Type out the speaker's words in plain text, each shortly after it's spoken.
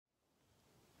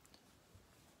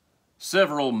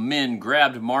Several men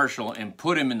grabbed Marshall and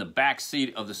put him in the back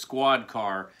seat of the squad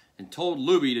car and told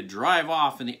Luby to drive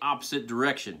off in the opposite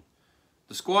direction.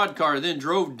 The squad car then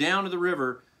drove down to the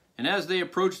river, and as they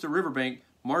approached the riverbank,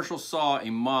 Marshall saw a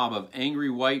mob of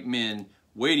angry white men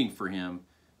waiting for him,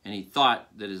 and he thought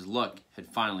that his luck had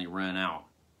finally run out.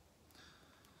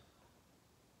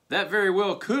 That very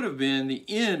well could have been the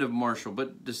end of Marshall,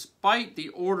 but despite the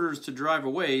orders to drive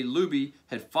away, Luby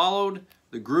had followed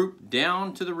the group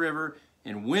down to the river,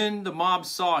 and when the mob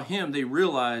saw him, they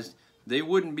realized they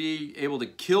wouldn't be able to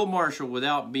kill Marshall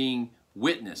without being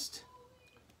witnessed.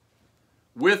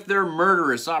 With their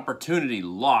murderous opportunity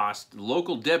lost, the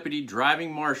local deputy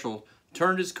driving Marshall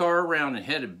turned his car around and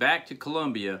headed back to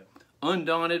Columbia.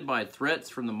 Undaunted by threats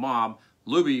from the mob,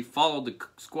 Luby followed the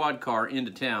squad car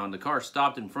into town. The car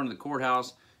stopped in front of the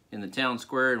courthouse in the town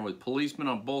square, and with policemen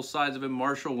on both sides of him,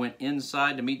 Marshall went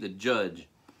inside to meet the judge.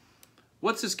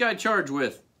 "What's this guy charged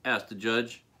with?" asked the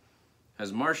judge.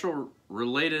 As Marshall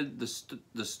related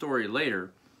the story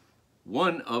later,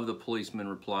 one of the policemen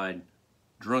replied,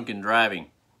 "Drunken driving."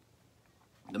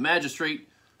 The magistrate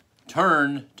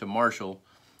turned to Marshall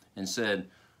and said,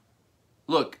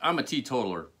 "Look, I'm a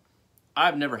teetotaler.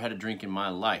 I've never had a drink in my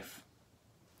life.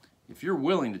 If you're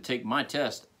willing to take my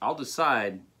test, I'll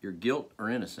decide your guilt or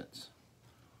innocence."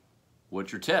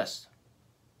 "What's your test?"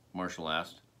 Marshall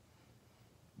asked.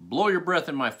 "Blow your breath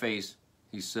in my face,"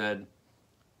 he said.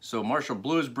 So Marshall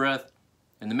blew his breath,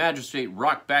 and the magistrate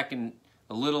rocked back in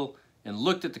a little and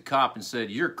looked at the cop and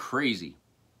said, "You're crazy.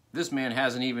 This man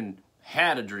hasn't even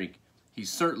had a drink.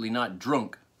 He's certainly not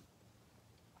drunk."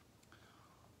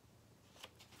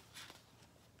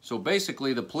 So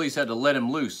basically, the police had to let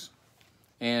him loose.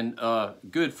 And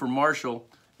good for Marshall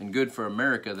and good for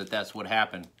America that that's what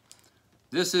happened.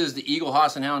 This is the Eagle,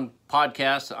 Hoss, and Hound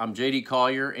podcast. I'm J.D.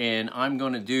 Collier, and I'm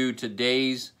going to do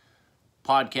today's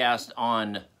podcast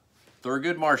on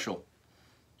Thurgood Marshall.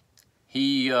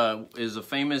 He is a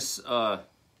famous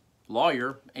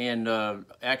lawyer and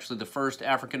actually the first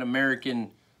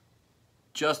African-American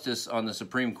justice on the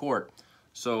Supreme Court.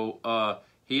 So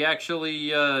he actually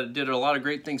did a lot of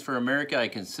great things for America. I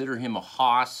consider him a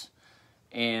hoss.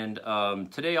 And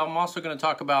today I'm also going to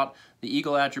talk about the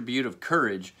eagle attribute of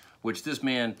courage, which this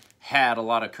man had a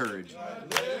lot of courage.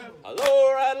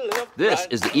 This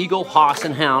is the Eagle, Hoss,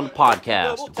 and Hound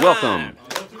podcast. Welcome.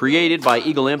 Created by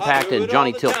Eagle Impact and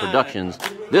Johnny Tilt Productions,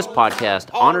 this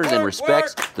podcast honors and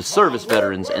respects the service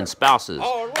veterans and spouses,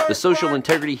 the social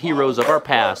integrity heroes of our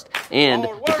past, and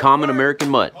the common American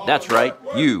mutt. That's right,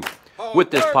 you. With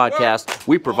this podcast,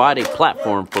 we provide a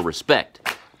platform for respect.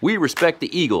 We respect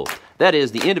the Eagle. That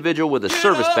is, the individual with a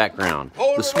service background,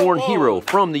 the sworn hero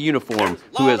from the uniform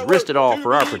who has risked it all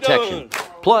for our protection.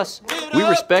 Plus, we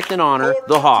respect and honor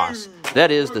the Hoss. That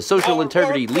is, the social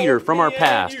integrity leader from our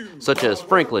past, such as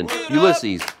Franklin,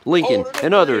 Ulysses, Lincoln,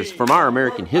 and others from our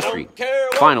American history.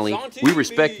 Finally, we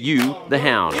respect you, the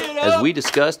Hound, as we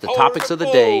discuss the topics of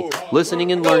the day,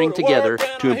 listening and learning together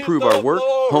to improve our work,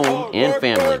 home, and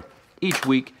family. Each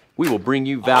week, we will bring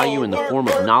you value in the form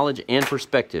of knowledge and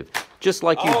perspective. Just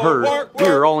like you heard, we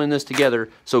are all in this together,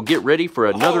 so get ready for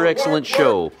another excellent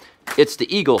show. It's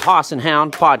the Eagle, Hoss, and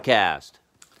Hound podcast.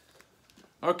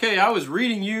 Okay, I was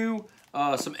reading you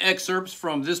some excerpts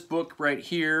from this book right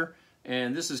here,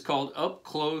 and this is called Up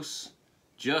Close,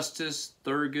 Justice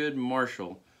Thurgood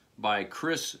Marshall by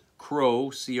Chris Crowe,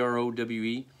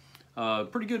 C-R-O-W-E.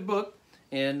 Pretty good book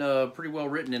and pretty well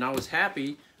written, and I was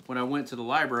happy when I went to the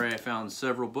library. I found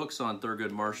several books on Thurgood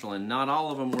Marshall, and not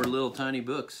all of them were little tiny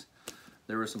books.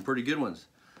 There were some pretty good ones.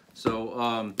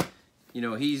 So, you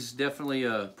know, he's definitely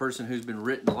a person who's been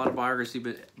written, a lot of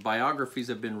biographies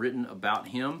have been written about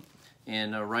him,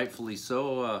 and rightfully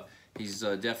so. He's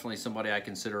definitely somebody I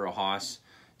consider a hoss.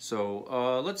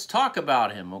 So let's talk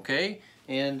about him, okay?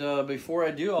 And before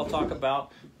I do, I'll talk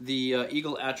about the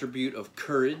eagle attribute of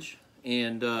courage.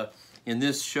 And in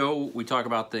this show, we talk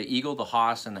about the eagle, the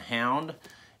hoss, and the hound.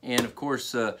 And of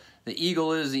course, the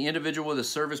eagle is the individual with a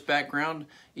service background,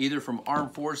 either from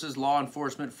armed forces, law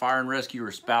enforcement, fire and rescue,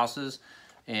 or spouses.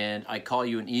 And I call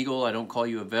you an eagle. I don't call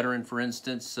you a veteran, for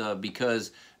instance,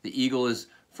 because the eagle is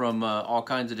from all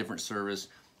kinds of different service.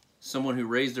 Someone who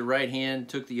raised their right hand,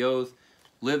 took the oath,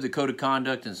 lived the code of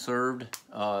conduct, and served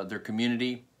their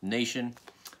community, nation.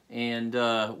 And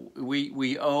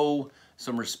we owe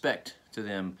some respect to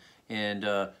them and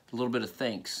a little bit of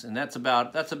thanks. And that's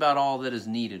about all that is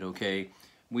needed, okay?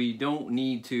 We don't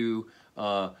need to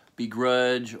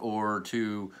begrudge or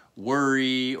to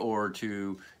worry or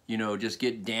to, you know, just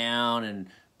get down and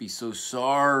be so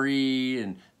sorry.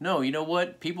 And no, you know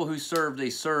what? People who served, they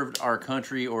served our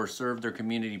country or served their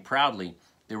community proudly.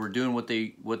 they were doing what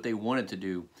they wanted to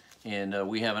do. And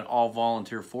we have an all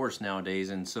volunteer force nowadays.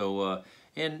 And so,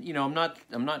 and you know,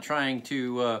 I'm not trying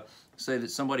to say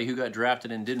that somebody who got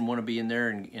drafted and didn't want to be in there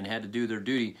and had to do their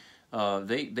duty,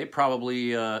 they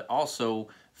probably also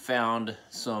found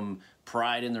some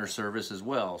pride in their service as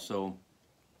well. So,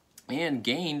 and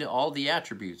gained all the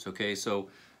attributes. Okay, so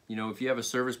you know, if you have a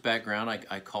service background,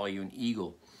 I call you an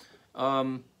Eagle.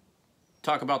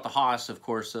 Talk about the Hoss. Of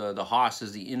course, the Hoss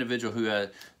is the individual who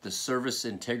had the service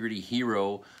integrity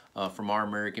hero from our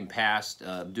American past.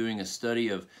 Doing a study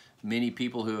of many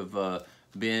people who have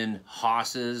been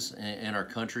Hosses in our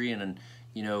country, and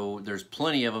you know, there's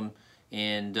plenty of them,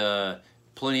 and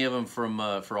plenty of them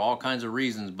from for all kinds of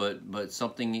reasons. But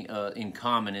something in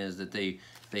common is that they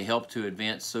help to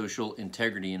advance social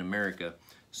integrity in America.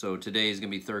 So today is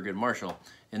going to be Thurgood Marshall,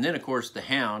 and then of course the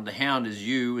Hound. The Hound is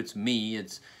you. It's me.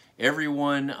 It's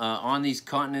everyone on these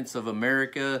continents of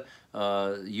America.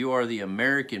 You are the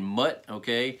American Mutt,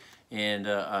 okay? And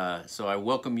so I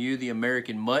welcome you, the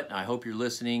American Mutt. I hope you're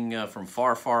listening from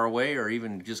far, far away, or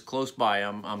even just close by.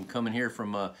 I'm coming here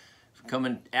from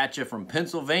coming at you from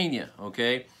Pennsylvania,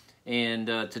 okay? And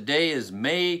today is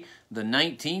May the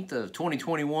 19th of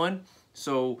 2021.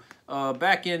 So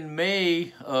back in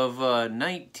May of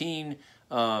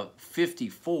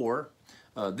 1954,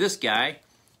 this guy,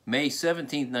 May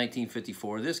 17th,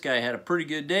 1954, this guy had a pretty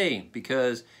good day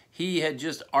because he had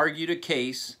just argued a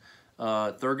case.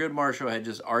 Thurgood Marshall had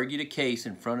just argued a case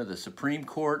in front of the Supreme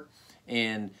Court,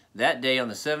 and that day on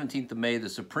the 17th of May, the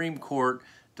Supreme Court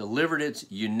delivered its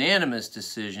unanimous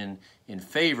decision in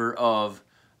favor of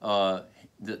the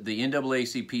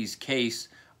NAACP's case,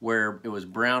 where it was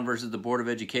Brown versus the Board of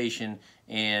Education,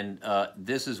 and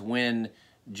this is when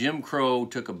Jim Crow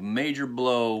took a major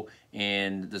blow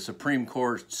and the Supreme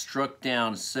Court struck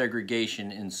down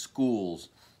segregation in schools.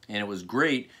 And it was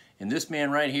great. And this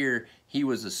man right here, he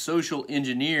was a social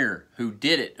engineer who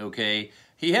did it, okay?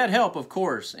 He had help, of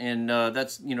course, and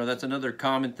that's another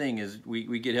common thing is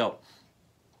we get help.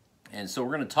 And so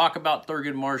we're going to talk about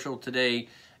Thurgood Marshall today,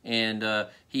 and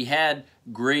he had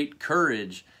great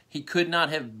courage. He could not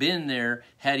have been there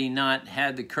had he not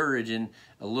had the courage and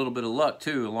a little bit of luck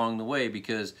too along the way,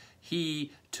 because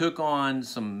he took on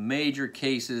some major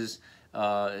cases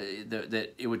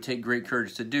that it would take great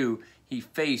courage to do. He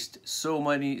faced so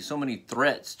many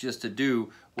threats just to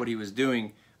do what he was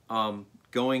doing,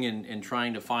 going and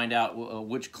trying to find out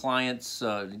which clients,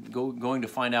 going to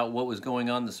find out what was going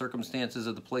on, the circumstances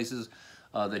of the places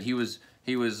that he was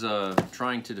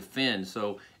trying to defend.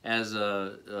 So as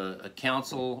a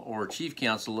counsel or chief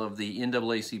counsel of the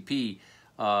NAACP,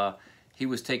 he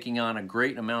was taking on a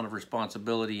great amount of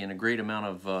responsibility and a great amount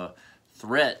of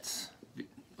threats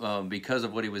because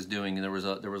of what he was doing, and there was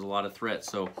a lot of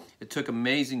threats. So it took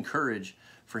amazing courage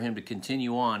for him to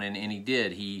continue on, and he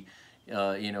did. He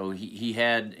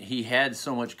had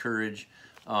so much courage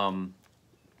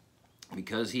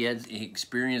because he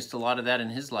experienced a lot of that in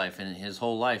his life and his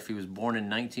whole life. He was born in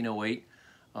 1908.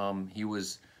 He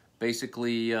was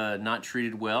basically not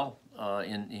treated well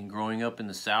in growing up in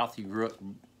the South. He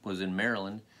was in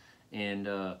Maryland, and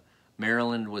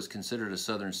Maryland was considered a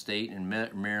southern state, and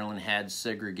Maryland had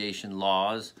segregation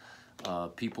laws.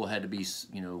 People had to be,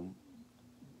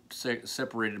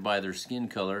 separated by their skin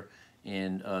color,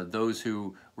 and those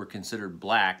who were considered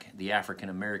black, the African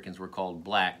Americans, were called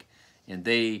black, and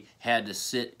they had to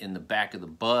sit in the back of the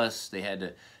bus. They had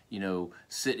to,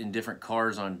 sit in different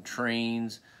cars on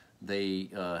trains.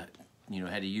 They, had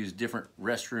to use different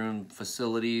restroom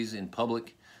facilities in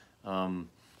public.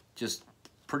 Just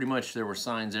pretty much there were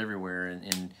signs everywhere.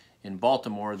 And in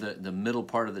Baltimore, the middle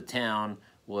part of the town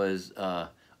was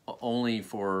only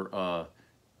for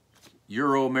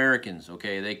Euro-Americans,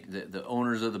 okay? The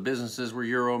owners of the businesses were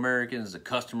Euro-Americans, the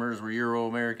customers were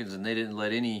Euro-Americans, and they didn't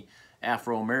let any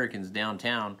Afro-Americans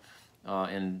downtown,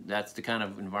 and that's the kind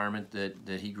of environment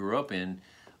that he grew up in.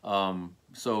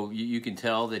 So you can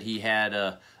tell that he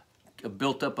had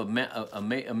built up a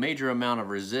major amount of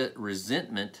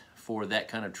resentment for that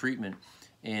kind of treatment,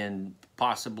 and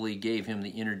possibly gave him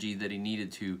the energy that he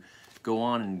needed to go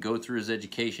on and go through his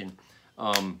education.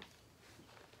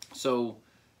 So,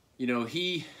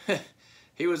 he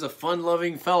he was a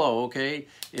fun-loving fellow, okay?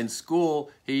 In school,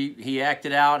 he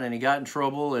acted out and he got in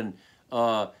trouble, and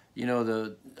I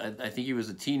think he was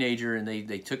a teenager, and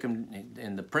they took him,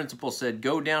 and the principal said,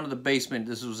 go down to the basement.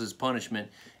 This was his punishment,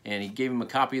 and he gave him a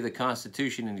copy of the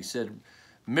Constitution, and he said,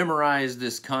 memorize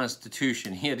this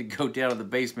Constitution. He had to go down to the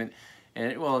basement,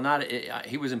 and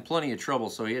he was in plenty of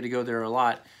trouble, so he had to go there a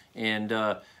lot. And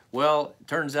Well, it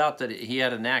turns out that he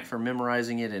had a knack for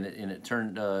memorizing it, and it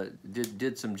turned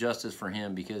did some justice for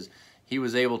him, because he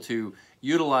was able to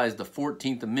utilize the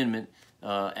 14th Amendment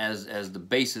as the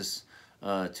basis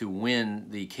to win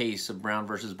the case of Brown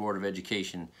versus Board of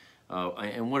Education.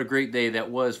 And what a great day that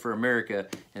was for America,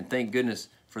 and thank goodness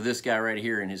for this guy right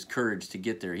here and his courage to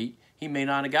get there. He may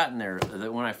not have gotten there.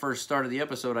 When I first started the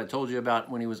episode, I told you about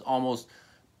when he was almost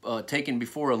taken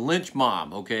before a lynch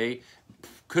mob, okay?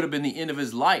 Could have been the end of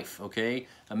his life, okay?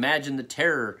 Imagine the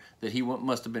terror that he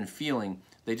must have been feeling.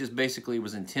 They just basically,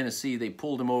 was in Tennessee. They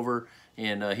pulled him over,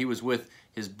 and he was with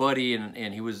his buddy,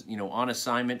 and he was, you know, on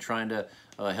assignment trying to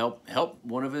help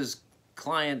one of his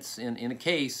clients in a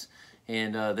case,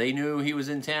 and they knew he was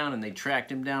in town, and they tracked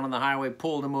him down on the highway,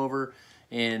 pulled him over,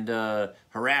 and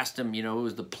harassed him. You know, it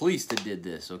was the police that did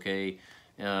this, okay?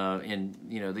 And,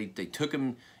 you know, they took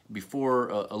him before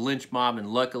a lynch mob, and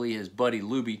luckily his buddy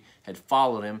Luby had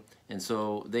followed him, and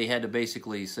so they had to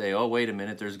basically say, oh, wait a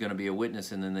minute, there's going to be a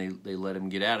witness, and then they let him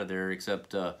get out of there,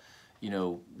 except, you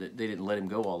know, they didn't let him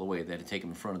go all the way. They had to take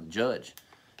him in front of the judge.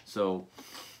 So,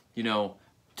 you know,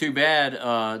 too bad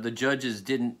the judges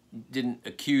didn't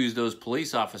accuse those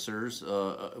police officers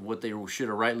what they should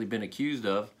have rightly been accused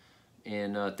of,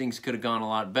 and things could have gone a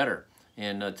lot better.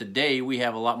 And today we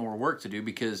have a lot more work to do,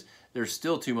 because there's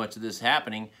still too much of this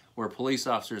happening, where police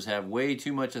officers have way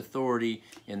too much authority,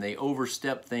 and they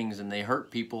overstep things, and they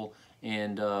hurt people,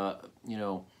 and you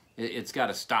know, it's got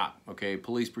to stop. Okay,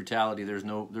 police brutality, there's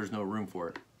no room for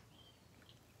it.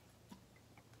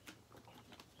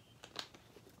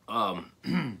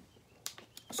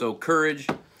 So courage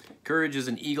is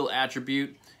an eagle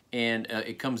attribute, and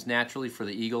it comes naturally for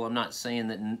the eagle. I'm not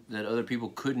saying that other people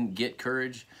couldn't get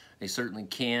courage. They certainly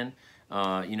can.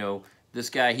 You know, this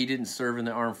guy, he didn't serve in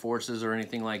the armed forces or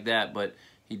anything like that, but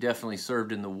he definitely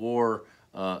served in the war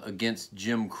against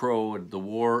Jim Crow, the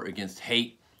war against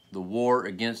hate, the war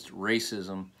against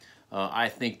racism. I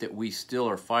think that we still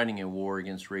are fighting a war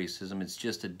against racism. It's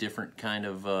just a different kind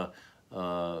of,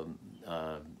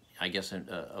 I guess,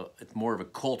 it's more of a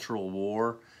cultural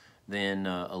war than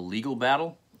a legal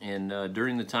battle. And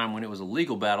during the time when it was a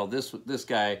legal battle, this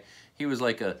guy, he was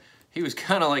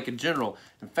kind of like a general.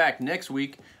 In fact, next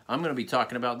week, I'm going to be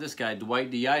talking about this guy,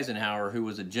 Dwight D. Eisenhower, who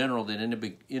was a general that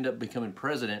ended up becoming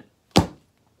president.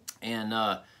 And,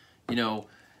 you know,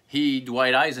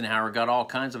 Dwight Eisenhower, got all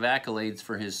kinds of accolades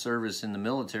for his service in the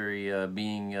military,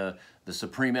 being the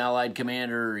Supreme Allied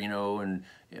Commander, you know, and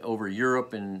over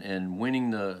Europe, and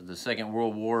winning the Second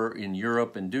World War in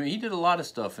Europe, and he did a lot of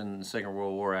stuff in the Second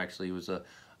World War, actually. He was an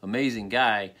amazing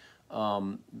guy,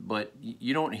 but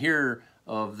you don't hear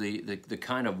of the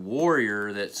kind of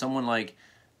warrior that someone like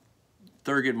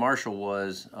Thurgood Marshall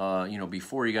was, you know,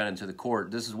 before he got into the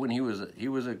court. This is when he was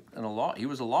a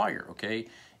lawyer, okay,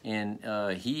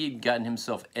 and he'd gotten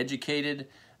himself educated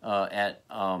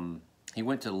he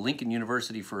went to Lincoln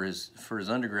University for his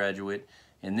undergraduate,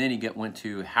 and then he went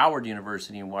to Howard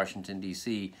University in Washington,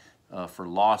 D.C. For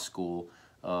law school.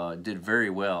 Did very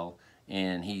well,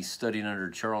 and he studied under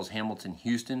Charles Hamilton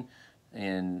Houston,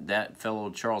 and that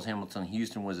fellow Charles Hamilton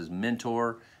Houston was his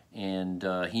mentor, and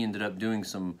he ended up doing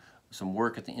some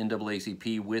work at the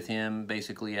NAACP with him,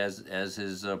 basically as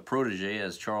his protege,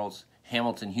 as Charles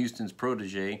Hamilton Houston's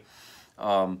protege,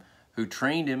 who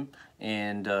trained him,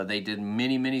 and they did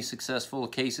many successful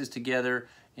cases together.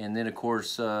 And then, of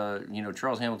course, you know,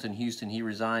 Charles Hamilton Houston, he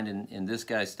resigned, and this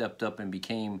guy stepped up and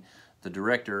became the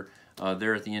director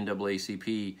there at the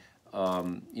NAACP,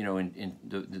 you know, in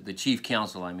the chief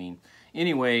counsel, I mean.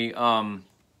 Anyway,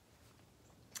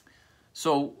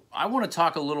 so I want to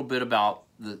talk a little bit about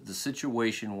the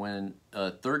situation when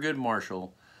Thurgood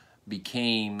Marshall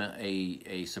became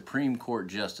a Supreme Court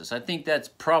justice. I think that's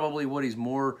probably what he's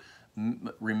more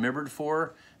remembered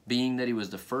for, being that he was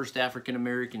the first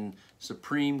African-American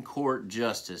Supreme Court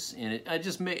justice. And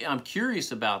I'm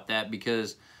curious about that,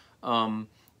 because,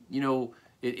 you know,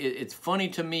 it's funny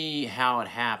to me how it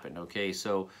happened, okay?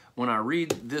 So when I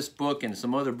read this book and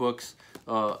some other books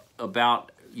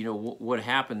about, you know, what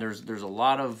happened, there's a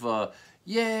lot of,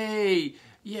 yay,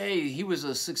 he was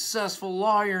a successful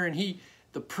lawyer, and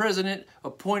the president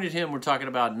appointed him. We're talking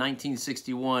about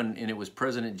 1961, and it was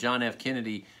President John F.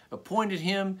 Kennedy appointed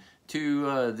him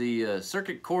to the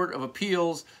Circuit Court of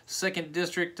Appeals, 2nd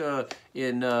District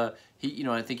in you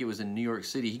know, I think it was in New York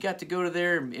City. He got to go to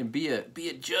there and be a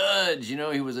judge. You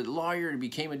know, he was a lawyer and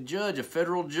became a judge, a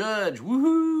federal judge.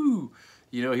 Woohoo!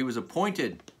 You know, he was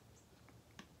appointed.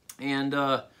 And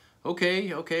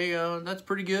okay, that's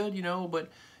pretty good. You know, but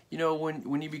you know,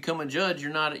 when you become a judge,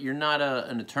 you're not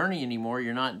an attorney anymore.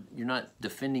 You're not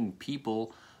defending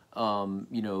people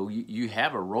you know, you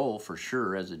have a role for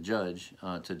sure as a judge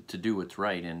to do what's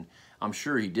right, and I'm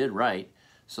sure he did right,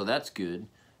 so that's good.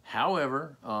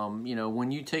 However, you know,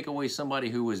 when you take away somebody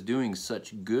who was doing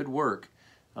such good work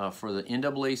for the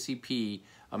NAACP,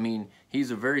 I mean,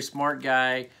 he's a very smart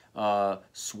guy,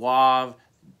 suave,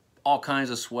 all kinds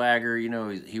of swagger. You know,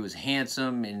 he was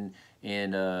handsome, and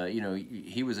you know,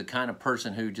 he was a kind of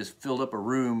person who just filled up a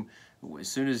room. As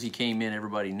soon as he came in,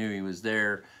 everybody knew he was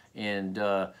there, and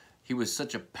he was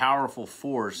such a powerful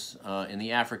force in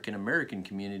the African American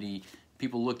community.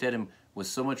 People looked at him with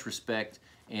so much respect.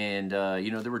 And,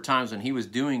 you know, there were times when he was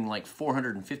doing like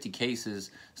 450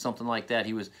 cases, something like that.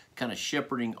 He was kind of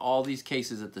shepherding all these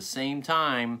cases at the same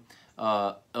time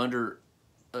under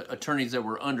attorneys that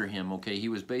were under him, okay? He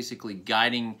was basically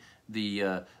guiding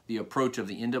the approach of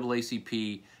the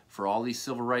NAACP for all these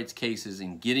civil rights cases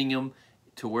and getting them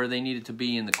to where they needed to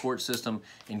be in the court system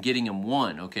and getting them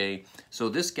won, okay? So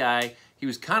this guy, he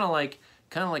was kind of like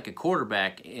a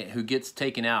quarterback who gets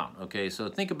taken out, okay? So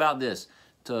think about this.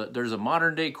 There's a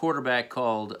modern day quarterback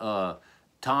called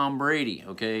Tom Brady,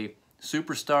 okay?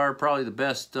 Superstar, probably the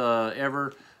best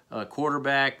ever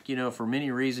quarterback, you know, for many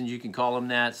reasons you can call him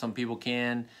that. Some people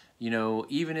can, you know,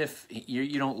 even if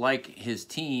you don't like his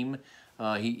team,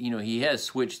 you know, he has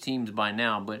switched teams by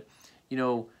now, but, you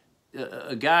know,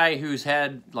 a guy who's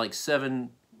had like 7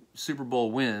 Super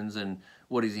Bowl wins, and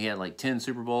what has he had, like 10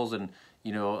 Super Bowls, and,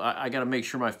 you know, I got to make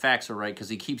sure my facts are right because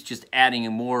he keeps just adding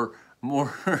in more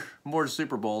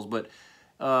Super Bowls. But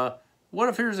what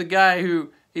if here's a guy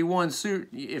who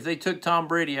if they took Tom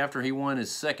Brady after he won his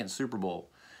 2nd Super Bowl,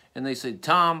 and they said,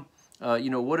 Tom, you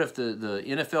know, what if the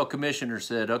NFL commissioner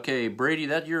said, okay, Brady,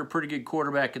 you're a pretty good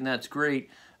quarterback and that's great.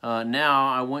 Now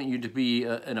I want you to be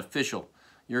an official.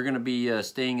 You're going to be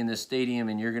staying in this stadium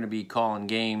and you're going to be calling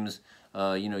games.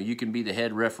 You know, you can be the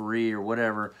head referee or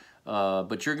whatever,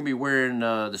 but you're going to be wearing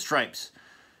the stripes.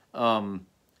 Do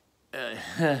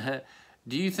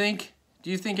you think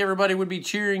everybody would be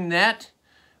cheering that,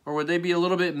 or would they be a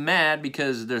little bit mad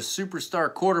because their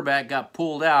superstar quarterback got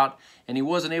pulled out and he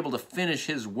wasn't able to finish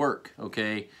his work?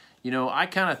 Okay, you know, I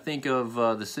kind of think of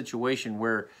the situation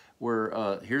where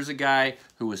here's a guy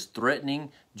who was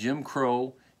threatening Jim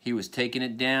Crow. He was taking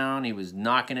it down, he was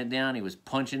knocking it down, he was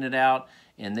punching it out,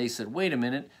 and they said, wait a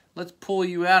minute, let's pull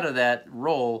you out of that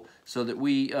role so that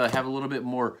we have a little bit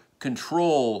more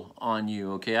control on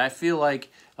you, okay? I feel like,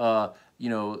 you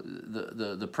know,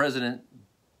 the president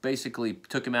basically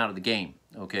took him out of the game,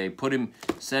 okay?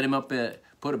 Set him up,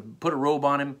 put a robe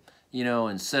on him, you know,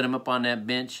 and set him up on that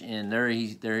bench, and there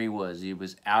he was. He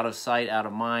was out of sight, out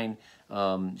of mind.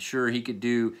 Sure, he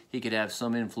could have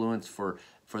some influence for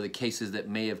the cases that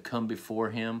may have come before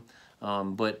him,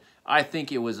 but I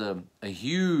think it was a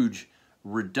huge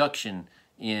reduction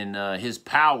in his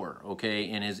power, okay,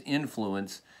 and his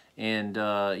influence. And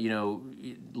you know,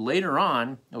 later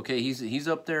on, okay, he's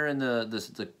up there in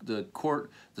the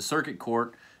court, the circuit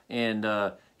court,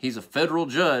 and he's a federal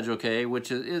judge, okay,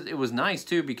 which it was nice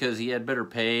too because he had better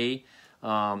pay,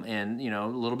 and you know,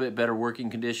 a little bit better working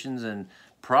conditions, and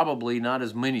probably not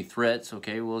as many threats,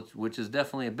 okay, well, which is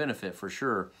definitely a benefit for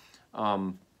sure.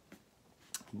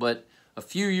 But a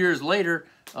few years later,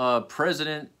 I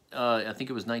think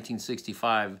it was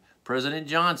 1965, President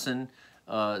Johnson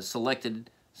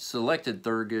selected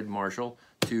Thurgood Marshall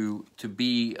to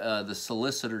be the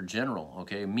Solicitor General,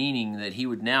 okay, meaning that he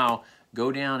would now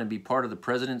go down and be part of the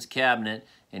President's cabinet,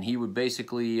 and he would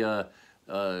basically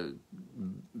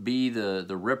be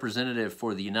the representative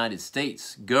for the United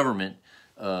States government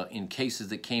in cases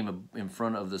that came in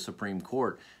front of the Supreme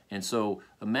Court. And so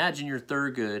imagine you're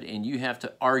Thurgood and you have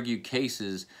to argue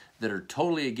cases that are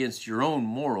totally against your own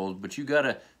morals, but you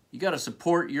gotta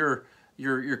support your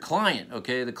client,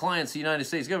 okay? The client's the United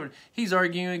States government. He's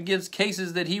arguing against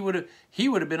cases that he would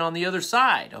have been on the other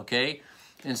side, okay?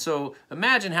 And so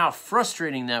imagine how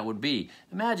frustrating that would be.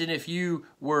 Imagine if you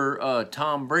were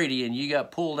Tom Brady and you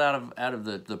got pulled out of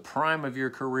the prime of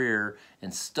your career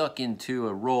and stuck into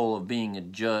a role of being a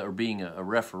judge or being a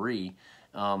referee.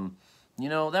 You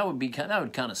know, that would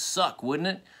kind of suck, wouldn't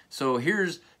it? So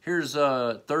here's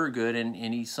Thurgood, and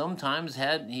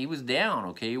he was down,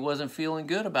 okay? He wasn't feeling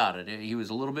good about it. He was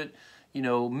a little bit, you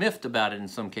know, miffed about it in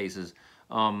some cases.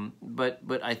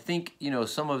 But I think, you know,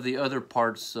 some of the other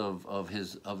parts of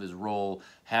his role,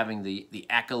 having the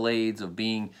accolades of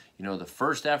being, you know, the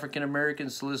first African-American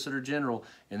Solicitor General,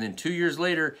 and then 2 years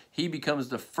later he becomes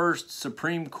the first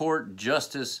Supreme Court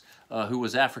Justice who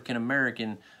was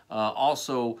African-American,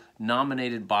 also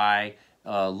nominated by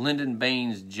Lyndon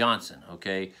Baines Johnson,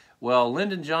 okay? Well,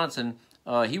 Lyndon Johnson,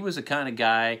 he was the kind of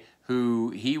guy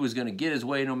who he was going to get his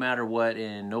way no matter what,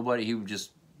 and he would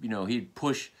just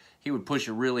he would push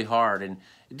it really hard, and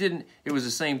it was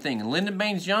the same thing. And Lyndon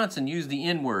Baines Johnson used the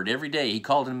N-word every day. He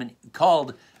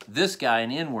called this guy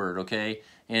an N-word, okay?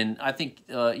 And I think,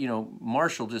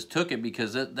 Marshall just took it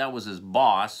because that was his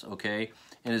boss, okay?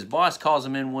 And his boss calls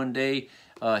him in one day.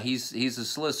 He's the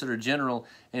Solicitor General,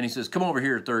 and he says, "Come over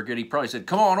here, Thurgood." He probably said,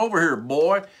 "Come on over here,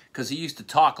 boy," because he used to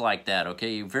talk like that,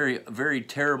 okay? Very, very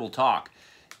terrible talk.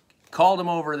 Called him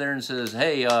over there and says,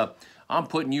 "Hey, I'm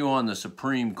putting you on the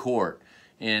Supreme Court."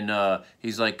 And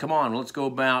he's like, "Come on, let's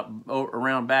go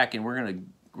around back, and we're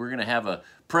gonna have a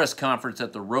press conference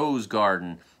at the Rose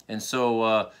Garden." And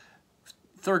so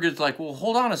Thurgood's like, "Well,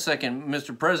 hold on a second,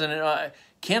 Mr. President.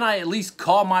 Can I at least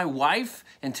call my wife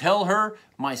and tell her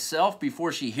myself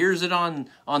before she hears it on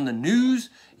the news?"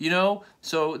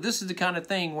 So this is the kind of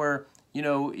thing where he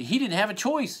didn't have a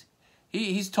choice.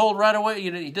 He's told right away.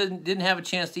 He didn't have a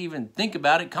chance to even think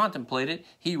about it, contemplate it.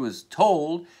 He was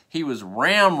told. He was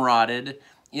ramrodded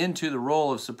into the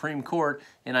role of Supreme Court.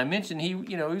 And I mentioned he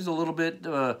was a little bit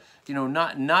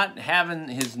not having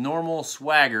his normal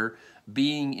swagger,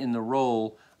 being in the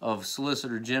role of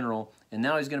Solicitor General, and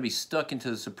now he's going to be stuck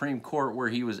into the Supreme Court where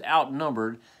he was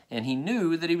outnumbered, and he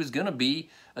knew that he was going to be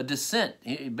a dissent.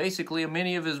 Basically,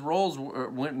 many of his roles,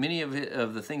 many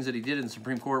of the things that he did in the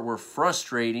Supreme Court were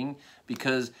frustrating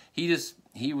because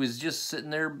he was just sitting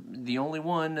there, the only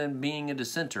one, and being a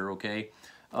dissenter. Okay,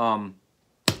 a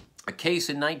case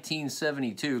in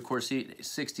 1972. Of course,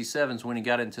 67 is when he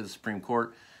got into the Supreme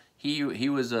Court. He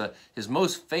was his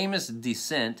most famous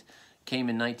dissent came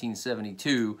in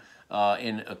 1972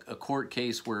 in a court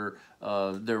case where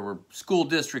there were school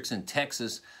districts in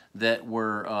Texas that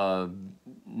were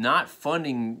not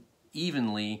funding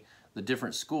evenly the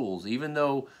different schools. Even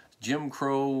though Jim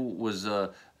Crow was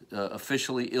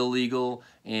officially illegal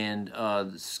and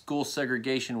school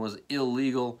segregation was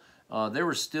illegal, they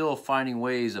were still finding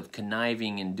ways of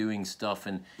conniving and doing stuff,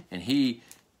 and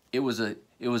it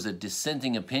was a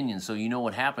dissenting opinion. So you know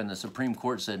what happened? The Supreme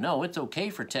Court said, "No, it's okay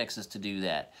for Texas to do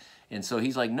that." And so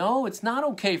he's like, "No, it's not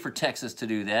okay for Texas to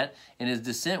do that." And his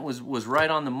dissent was right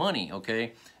on the money,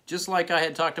 okay? Just like I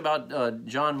had talked about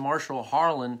John Marshall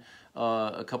Harlan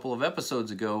a couple of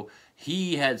episodes ago,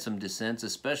 he had some dissents,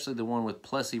 especially the one with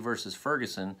Plessy versus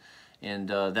Ferguson. And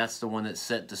that's the one that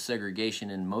set desegregation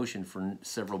in motion for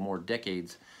several more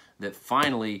decades, that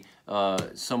finally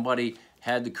somebody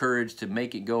had the courage to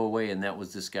make it go away, and that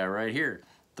was this guy right here,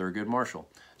 Thurgood Marshall.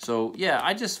 So yeah,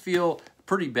 I just feel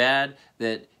pretty bad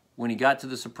that when he got to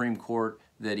the Supreme Court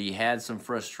that he had some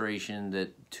frustration,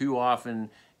 that too often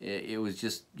it was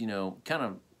just, kind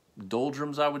of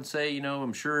doldrums, I would say.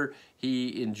 I'm sure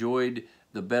he enjoyed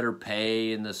the better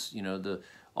pay and this,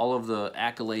 all of the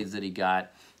accolades that he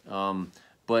got.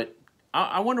 But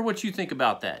I wonder what you think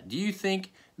about that. Do you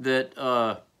think that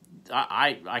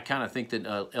I kind of think that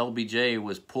LBJ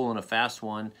was pulling a fast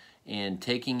one and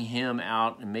taking him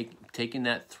out and taking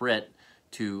that threat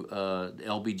to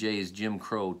LBJ's Jim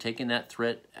Crow, taking that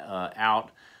threat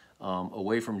out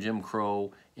away from Jim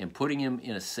Crow and putting him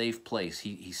in a safe place.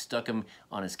 He stuck him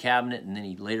on his cabinet, and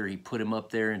then later he put him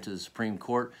up there into the Supreme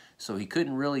Court, so he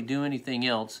couldn't really do anything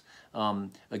else.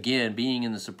 Again, being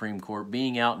in the Supreme Court,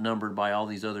 being outnumbered by all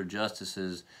these other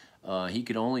justices, he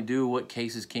could only do what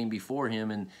cases came before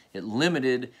him, and it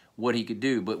limited what he could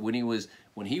do. But when he was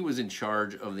in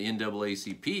charge of the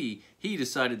NAACP, he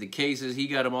decided the cases, he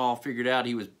got them all figured out.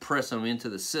 He was pressing them into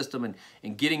the system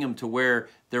and getting them to where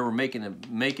they were making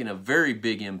a very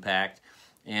big impact.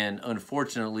 And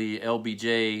unfortunately,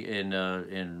 LBJ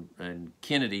and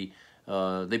Kennedy,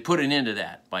 they put an end to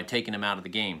that by taking him out of the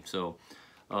game. So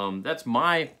that's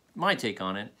my take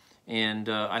on it. And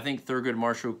I think Thurgood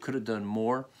Marshall could have done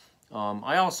more.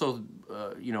 I also,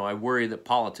 I worry that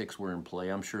politics were in play.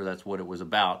 I'm sure that's what it was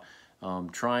about.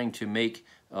 Trying to make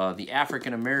the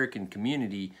African-American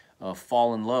community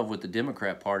fall in love with the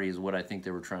Democrat Party is what I think they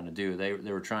were trying to do.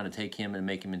 They were trying to take him and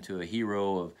make him into a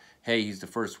hero of, hey, he's the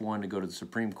first one to go to the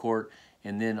Supreme Court.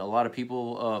 And then a lot of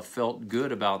people felt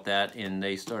good about that, and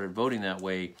they started voting that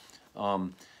way. I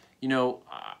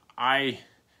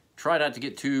try not to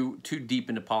get too deep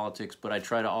into politics, but I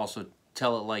try to also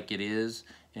tell it like it is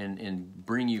and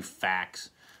bring you facts.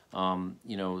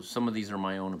 Some of these are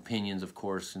my own opinions, of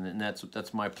course, and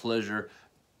that's my pleasure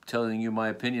telling you my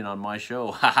opinion on my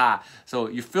show. So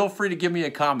you feel free to give me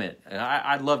a comment.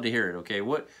 I'd love to hear it, okay?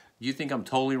 What do you think? I'm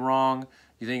totally wrong?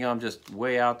 You think I'm just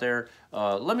way out there?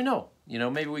 Let me know.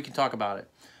 Maybe we can talk about it.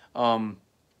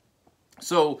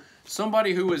 So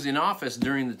somebody who was in office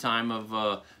during the time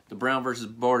of the Brown versus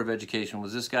Board of Education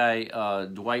was this guy,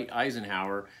 Dwight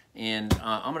Eisenhower, and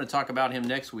I'm going to talk about him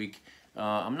next week.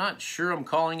 I'm not sure I'm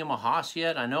calling him a hoss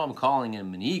yet. I know I'm calling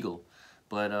him an eagle,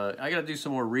 but I got to do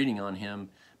some more reading on him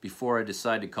before I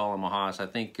decide to call him a hoss. I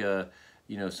think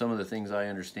you know, some of the things I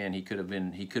understand he could have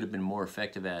been more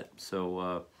effective at.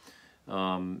 So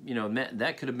you know,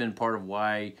 that could have been part of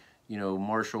why, you know,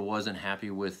 Marshall wasn't happy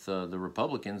with the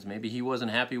Republicans. Maybe he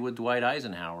wasn't happy with Dwight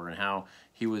Eisenhower and how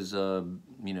he was you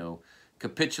know,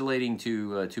 capitulating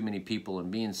to too many people and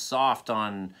being soft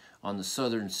on the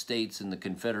southern states and the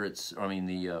Confederates. I mean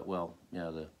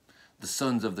the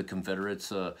sons of the Confederates,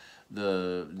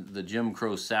 the Jim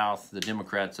Crow South, the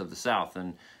Democrats of the South.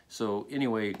 And so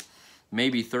anyway,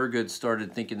 maybe Thurgood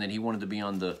started thinking that he wanted to be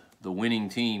on the winning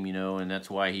team, you know, and that's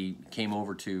why he came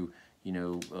over to, you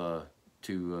know,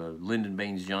 Lyndon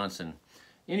Baines Johnson.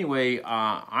 Anyway,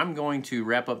 I'm going to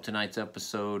wrap up tonight's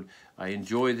episode. I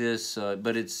enjoy this,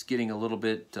 but it's getting a little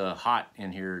bit hot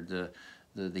in here.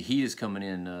 The heat is coming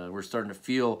in. We're starting to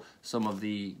feel some of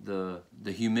the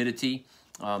humidity.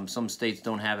 Some states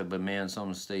don't have it, but man,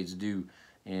 some states do.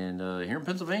 And here in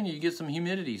Pennsylvania, you get some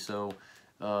humidity, so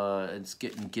it's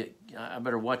I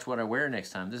better watch what I wear next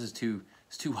time. This is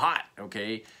it's too hot,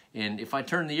 okay? And if I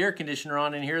turn the air conditioner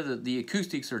on in here, the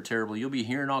acoustics are terrible. You'll be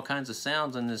hearing all kinds of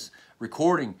sounds in this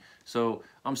recording. So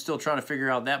I'm still trying to figure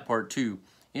out that part too.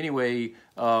 Anyway,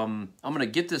 I'm gonna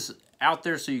get this out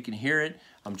there so you can hear it.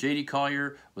 I'm J.D.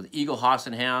 Collier with Eagle Hoss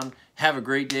and Hound. Have a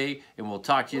great day, and we'll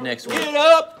talk to you next week. Get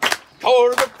up,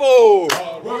 4:45.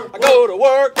 I go to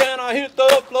work and I hit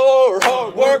the floor.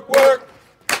 Hard work, work.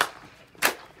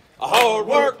 Hard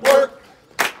work, work.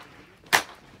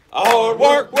 Hard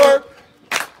work, work.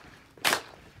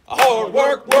 Hard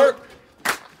work, work.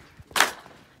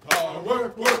 Hard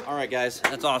work, work. All right, guys,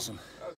 that's awesome.